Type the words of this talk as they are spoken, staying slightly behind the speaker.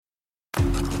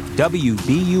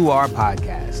WBUR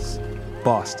Podcasts,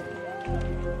 Boston.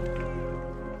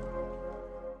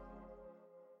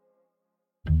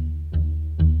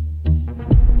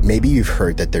 Maybe you've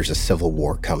heard that there's a civil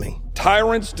war coming.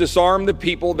 Tyrants disarm the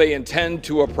people they intend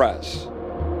to oppress.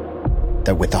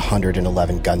 That with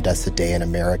 111 gun deaths a day in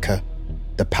America,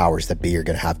 the powers that be are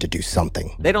going to have to do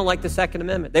something. They don't like the Second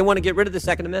Amendment. They want to get rid of the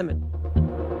Second Amendment.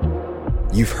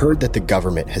 You've heard that the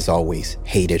government has always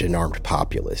hated an armed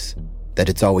populace, that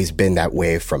it's always been that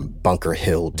way from Bunker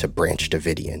Hill to Branch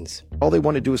Davidians. All they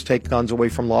want to do is take guns away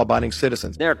from law-abiding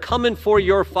citizens. They're coming for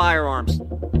your firearms.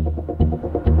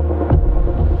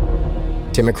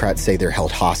 Democrats say they're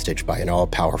held hostage by an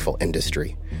all-powerful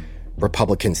industry.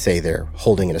 Republicans say they're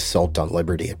holding an assault on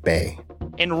liberty at bay.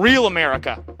 In real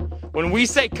America, when we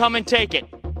say come and take it,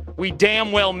 we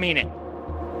damn well mean it.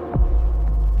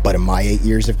 But in my 8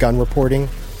 years of gun reporting,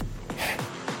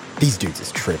 these dudes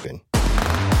is tripping.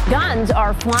 Guns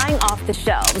are flying off the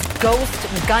shelves.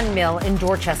 Ghost gun mill in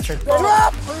Dorchester.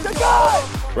 Drop the gun!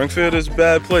 Springfield is a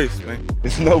bad place, man.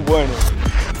 It's no bueno.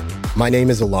 My name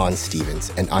is Alon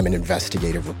Stevens, and I'm an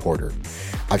investigative reporter.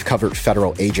 I've covered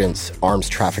federal agents, arms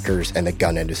traffickers, and the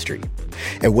gun industry.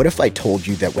 And what if I told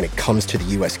you that when it comes to the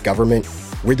U.S. government,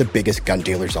 we're the biggest gun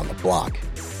dealers on the block?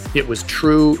 It was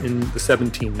true in the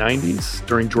 1790s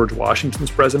during George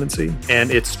Washington's presidency, and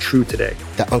it's true today.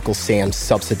 That Uncle Sam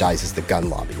subsidizes the gun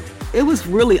lobby. It was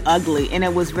really ugly, and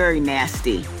it was very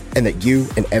nasty. And that you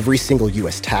and every single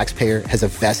U.S. taxpayer has a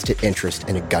vested interest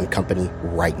in a gun company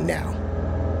right now.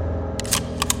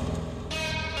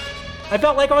 I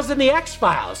felt like I was in the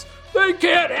X-Files. They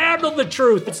can't handle the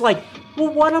truth. It's like,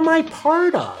 well, what am I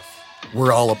part of?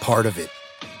 We're all a part of it.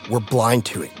 We're blind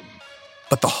to it.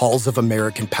 But the halls of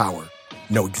American power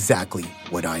know exactly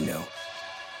what I know.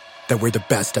 That we're the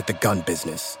best at the gun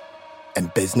business.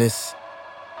 And business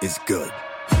is good.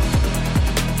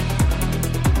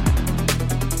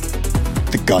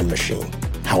 The Gun Machine.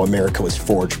 How America was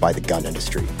forged by the gun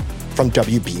industry. From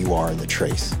WBUR and The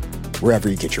Trace. Wherever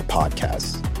you get your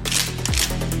podcasts.